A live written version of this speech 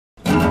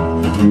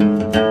Hi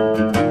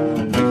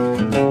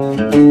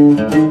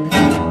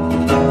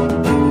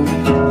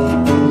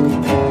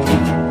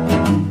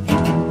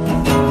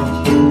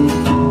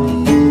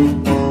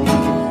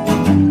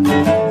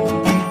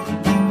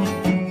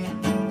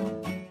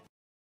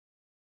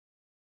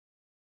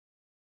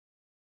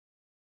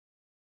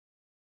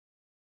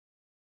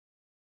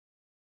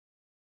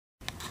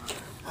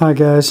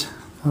guys,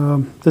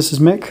 this is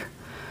Mick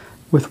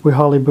with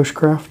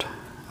Bushcraft.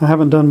 I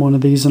haven't done one of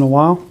these in a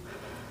while,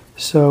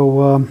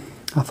 so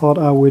I thought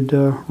I would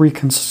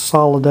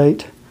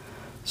reconsolidate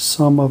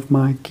some of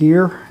my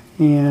gear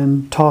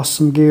and toss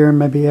some gear and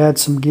maybe add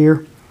some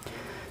gear.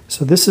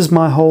 So this is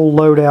my whole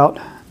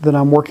loadout that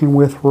I'm working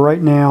with right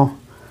now,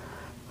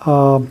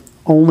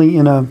 only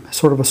in a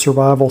sort of a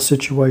survival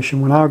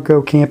situation. When I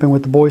go camping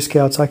with the Boy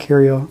Scouts, I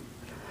carry a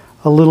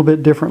little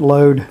bit different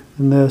load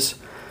than this.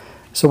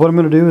 So what I'm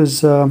going to do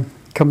is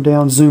come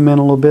down, zoom in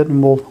a little bit,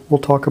 and we'll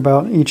talk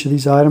about each of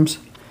these items.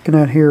 Looking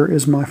at here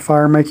is my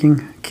fire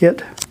making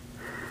kit.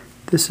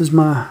 This is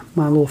my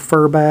little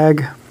fur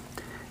bag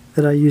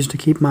that I use to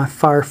keep my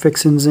fire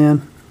fixings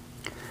in.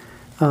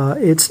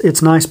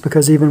 It's nice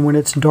because even when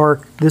it's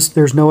dark,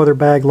 there's no other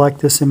bag like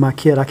this in my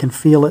kit. I can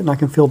feel it and I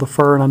can feel the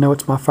fur and I know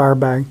it's my fire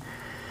bag.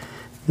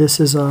 This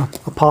is a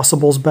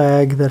possibles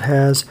bag that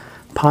has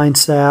pine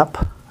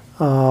sap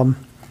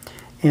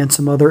and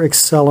some other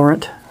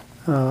accelerant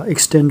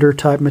extender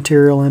type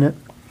material in it.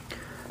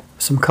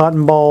 Some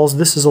cotton balls.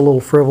 This is a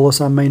little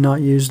frivolous. I may not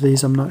use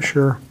these. I'm not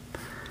sure.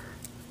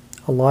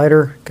 A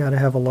lighter. Got to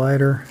have a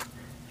lighter.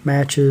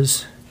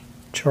 Matches.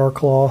 Char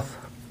cloth.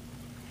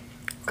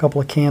 A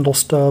couple of candle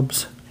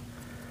stubs.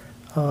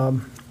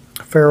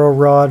 Ferro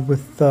rod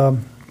with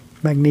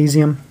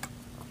magnesium.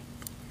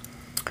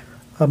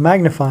 A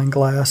magnifying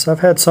glass. I've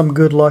had some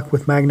good luck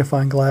with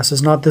magnifying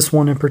glasses. Not this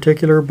one in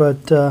particular,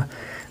 but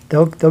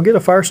they'll get a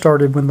fire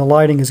started when the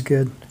lighting is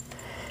good.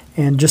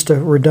 And just a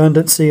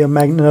redundancy,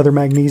 another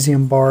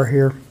magnesium bar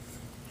here.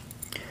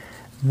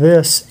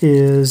 This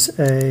is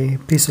a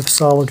piece of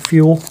solid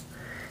fuel,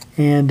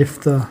 and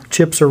if the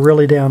chips are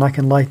really down, I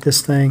can light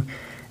this thing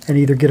and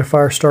either get a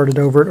fire started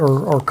over it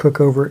or cook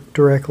over it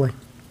directly.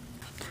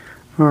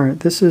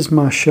 Alright, this is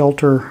my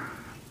shelter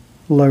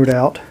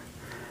loadout.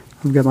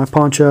 I've got my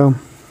poncho,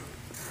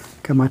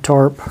 got my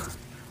tarp.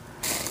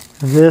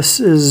 This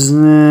is a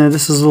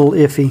little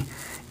iffy.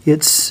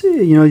 It's,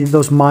 you know,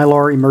 those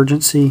Mylar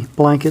emergency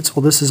blankets.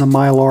 Well, this is a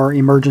Mylar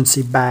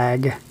emergency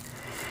bag.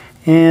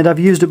 And I've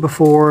used it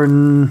before,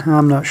 and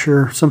I'm not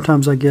sure.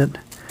 Sometimes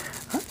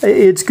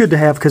it's good to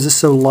have because it's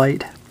so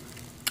light.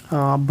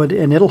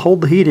 And it'll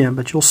hold the heat in,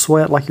 but you'll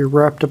sweat like you're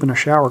wrapped up in a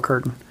shower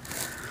curtain.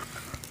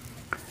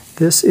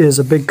 This is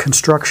a big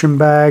construction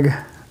bag,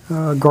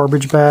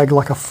 garbage bag,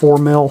 like a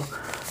 4mm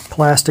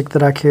plastic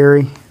that I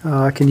carry.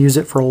 I can use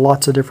it for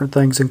lots of different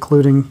things,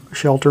 including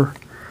shelter.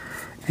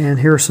 And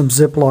here are some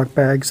Ziploc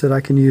bags that I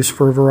can use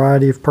for a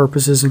variety of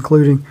purposes,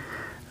 including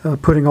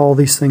putting all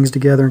these things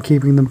together and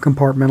keeping them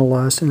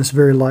compartmentalized, and it's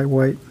very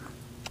lightweight.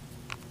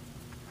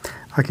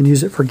 I can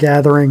use it for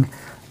gathering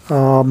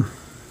wild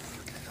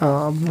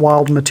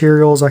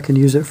materials. I can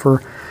use it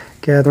for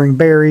gathering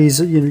berries,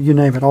 you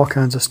name it, all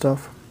kinds of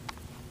stuff.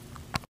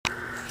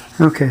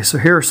 Okay, so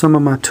here are some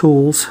of my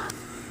tools.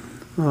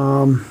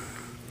 My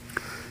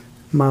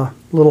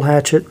little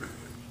hatchet,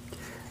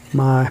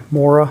 my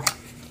Mora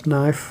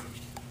knife,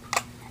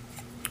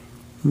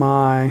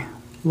 my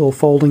little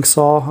folding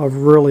saw. I've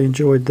really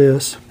enjoyed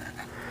this.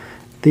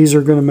 These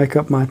are going to make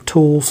up my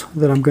tools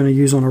that I'm going to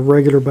use on a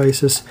regular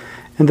basis,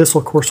 and this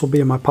of course will be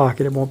in my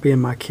pocket. It won't be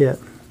in my kit.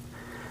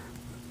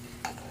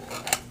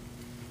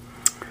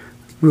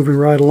 Moving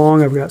right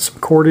along, I've got some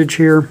cordage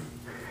here.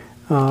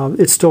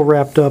 It's still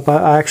wrapped up.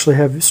 I actually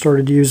have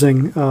started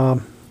using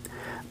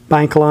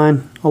bank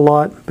line a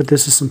lot, but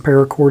this is some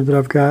paracord that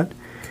I've got.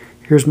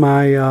 Here's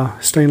my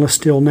stainless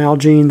steel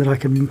Nalgene that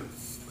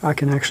I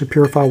can actually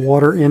purify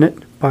water in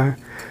it by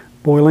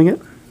boiling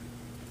it.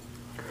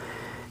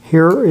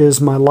 Here is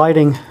my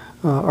lighting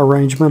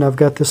arrangement. I've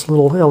got this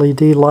little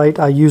LED light.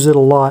 I use it a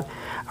lot.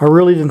 I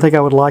really didn't think I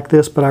would like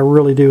this, but I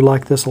really do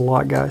like this a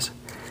lot, guys.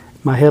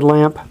 My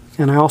headlamp,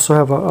 and I also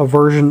have a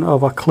version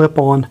of a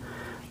clip-on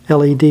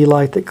LED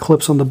light that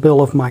clips on the bill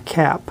of my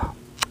cap.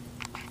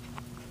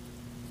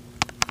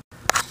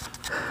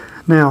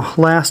 Now,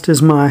 last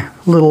is my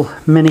little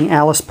mini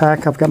Alice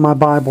pack. I've got my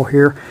Bible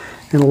here,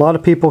 and a lot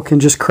of people can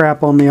just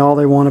crap on me all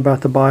they want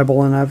about the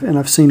Bible, and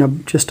I've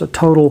seen just a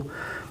total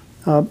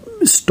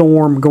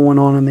storm going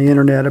on the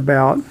internet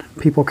about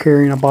people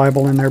carrying a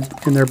Bible in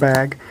their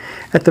bag.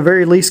 At the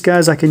very least,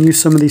 guys, I can use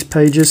some of these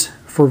pages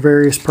for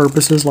various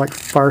purposes, like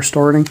fire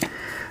starting,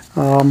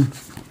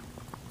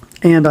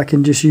 and I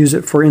can just use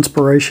it for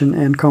inspiration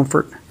and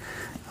comfort.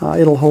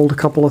 It'll hold a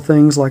couple of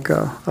things like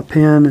a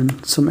pen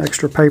and some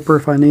extra paper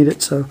if I need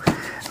it. So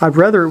I'd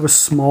rather it was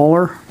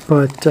smaller,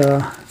 but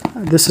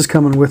this is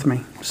coming with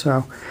me.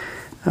 So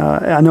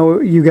I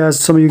know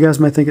some of you guys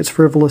may think it's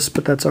frivolous,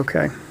 but that's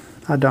okay.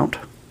 I don't.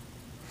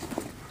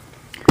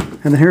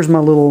 And then here's my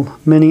little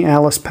mini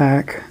Alice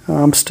pack.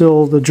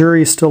 The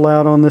jury is still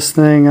out on this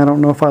thing. I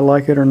don't know if I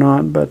like it or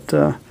not, but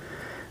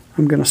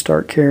I'm going to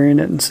start carrying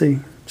it and see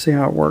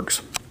how it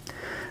works.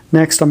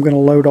 Next, I'm going to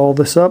load all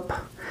this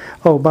up.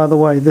 Oh, by the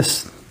way,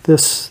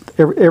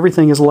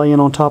 everything is laying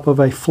on top of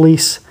a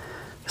fleece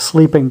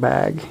sleeping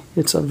bag.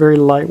 It's a very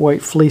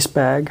lightweight fleece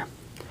bag.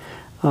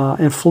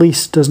 And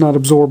fleece does not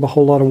absorb a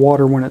whole lot of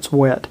water when it's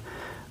wet.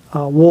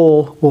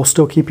 Wool will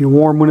still keep you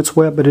warm when it's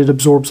wet, but it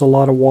absorbs a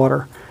lot of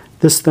water.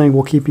 This thing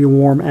will keep you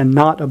warm and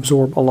not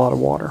absorb a lot of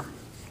water.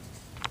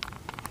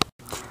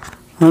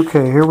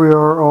 Okay, here we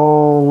are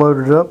all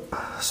loaded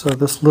up. So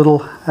this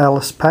little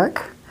Alice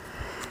pack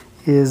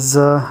is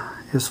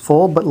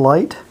full but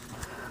light.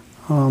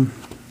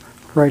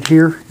 Right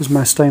here is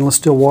my stainless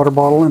steel water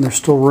bottle, and there's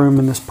still room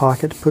in this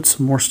pocket to put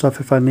some more stuff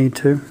if I need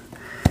to.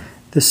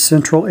 This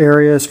central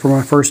area is for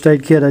my first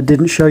aid kit. I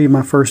didn't show you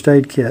my first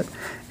aid kit.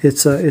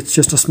 It's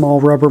just a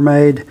small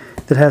Rubbermaid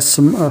that has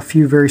a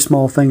few very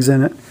small things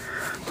in it.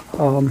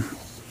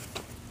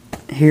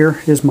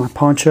 Here is my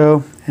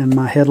poncho and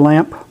my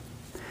headlamp.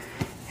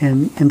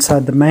 And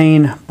inside the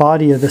main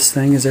body of this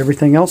thing is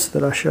everything else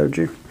that I showed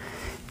you.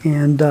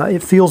 And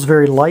it feels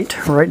very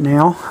light right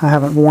now. I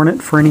haven't worn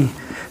it for any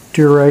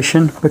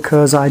duration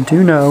because I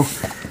do know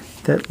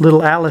that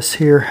little Alice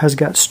here has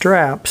got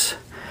straps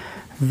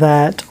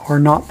that are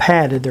not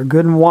padded. They're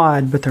good and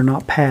wide, but they're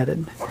not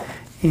padded.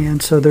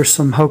 And so there's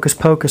some hocus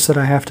pocus that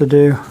I have to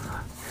do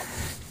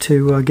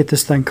to get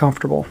this thing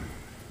comfortable.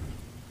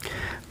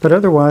 But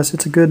otherwise,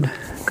 it's a good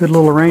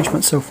little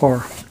arrangement so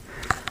far.